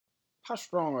How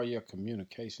strong are your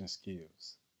communication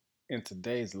skills? In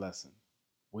today's lesson,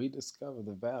 we discover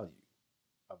the value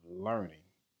of learning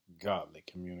godly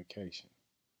communication.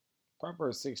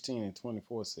 Proverbs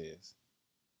 16:24 says,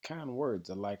 kind words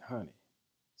are like honey,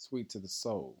 sweet to the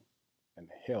soul and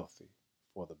healthy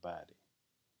for the body.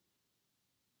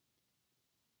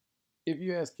 If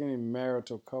you ask any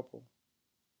marital couple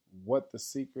what the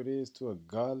secret is to a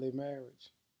godly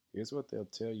marriage, here's what they'll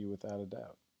tell you without a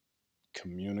doubt: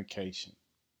 communication.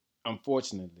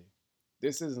 Unfortunately,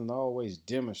 this isn't always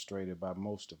demonstrated by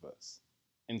most of us.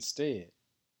 Instead,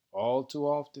 all too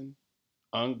often,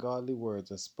 ungodly words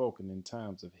are spoken in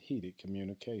times of heated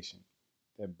communication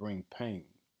that bring pain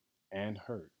and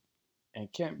hurt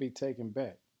and can't be taken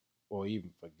back or even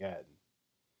forgotten.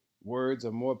 Words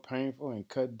are more painful and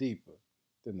cut deeper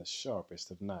than the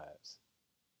sharpest of knives.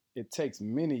 It takes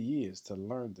many years to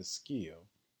learn the skill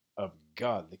of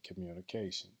godly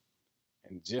communication.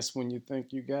 And just when you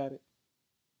think you got it,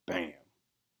 bam,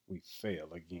 we fail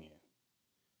again.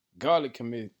 Godly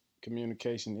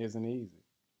communication isn't easy.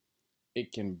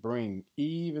 It can bring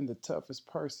even the toughest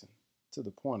person to the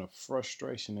point of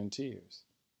frustration and tears.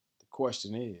 The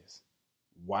question is,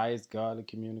 why is godly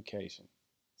communication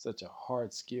such a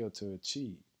hard skill to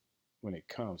achieve when it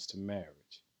comes to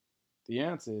marriage? The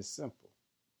answer is simple: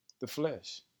 the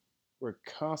flesh. We're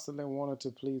constantly wanting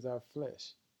to please our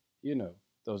flesh. You know,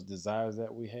 those desires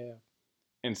that we have,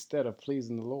 instead of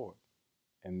pleasing the Lord.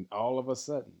 And all of a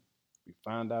sudden, we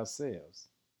find ourselves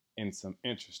in some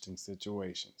interesting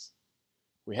situations.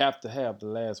 We have to have the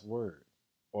last word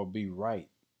or be right.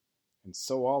 And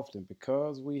so often,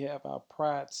 because we have our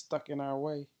pride stuck in our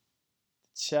way,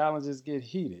 the challenges get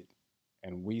heated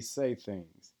and we say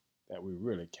things that we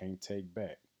really can't take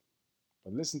back.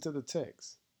 But listen to the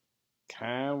text: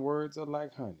 kind words are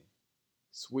like honey,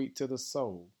 sweet to the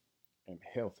soul and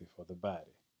healthy for the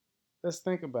body. Let's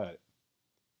think about it.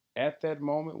 At that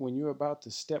moment when you're about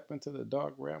to step into the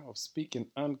dark realm of speaking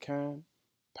unkind,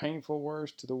 painful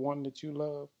words to the one that you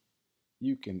love,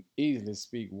 you can easily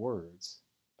speak words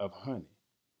of honey.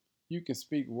 You can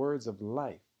speak words of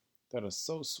life that are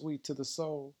so sweet to the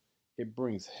soul, it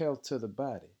brings health to the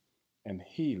body and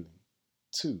healing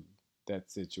to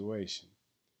that situation.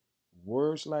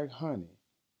 Words like honey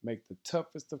make the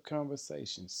toughest of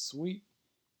conversations sweet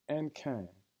and kind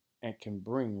and can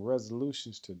bring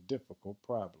resolutions to difficult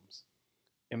problems.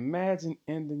 Imagine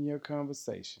ending your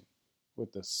conversation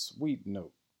with a sweet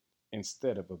note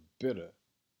instead of a bitter,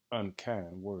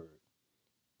 unkind word.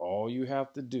 All you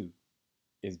have to do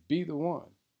is be the one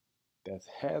that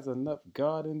has enough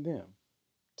God in them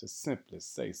to simply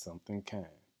say something kind.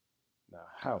 Now,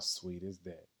 how sweet is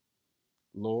that?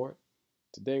 Lord,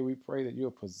 today we pray that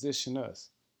you'll position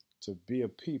us to be a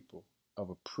people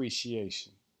of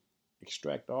appreciation.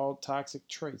 Extract all toxic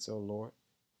traits, O Lord,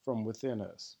 from within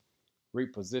us.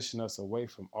 Reposition us away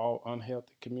from all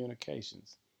unhealthy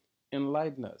communications.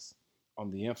 Enlighten us on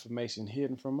the information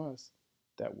hidden from us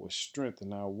that will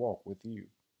strengthen our walk with you.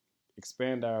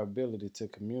 Expand our ability to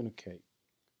communicate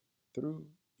through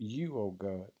you, O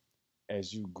God,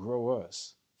 as you grow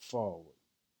us forward.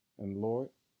 And Lord,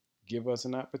 give us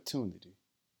an opportunity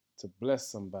to bless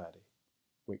somebody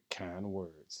with kind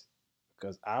words,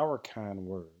 because our kind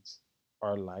words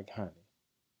are like honey.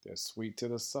 They're sweet to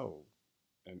the soul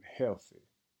and healthy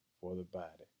for the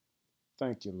body.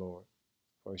 Thank you, Lord,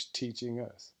 for teaching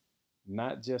us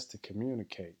not just to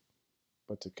communicate,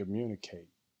 but to communicate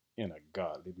in a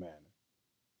godly manner.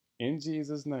 In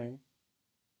Jesus' name,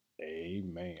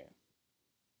 amen.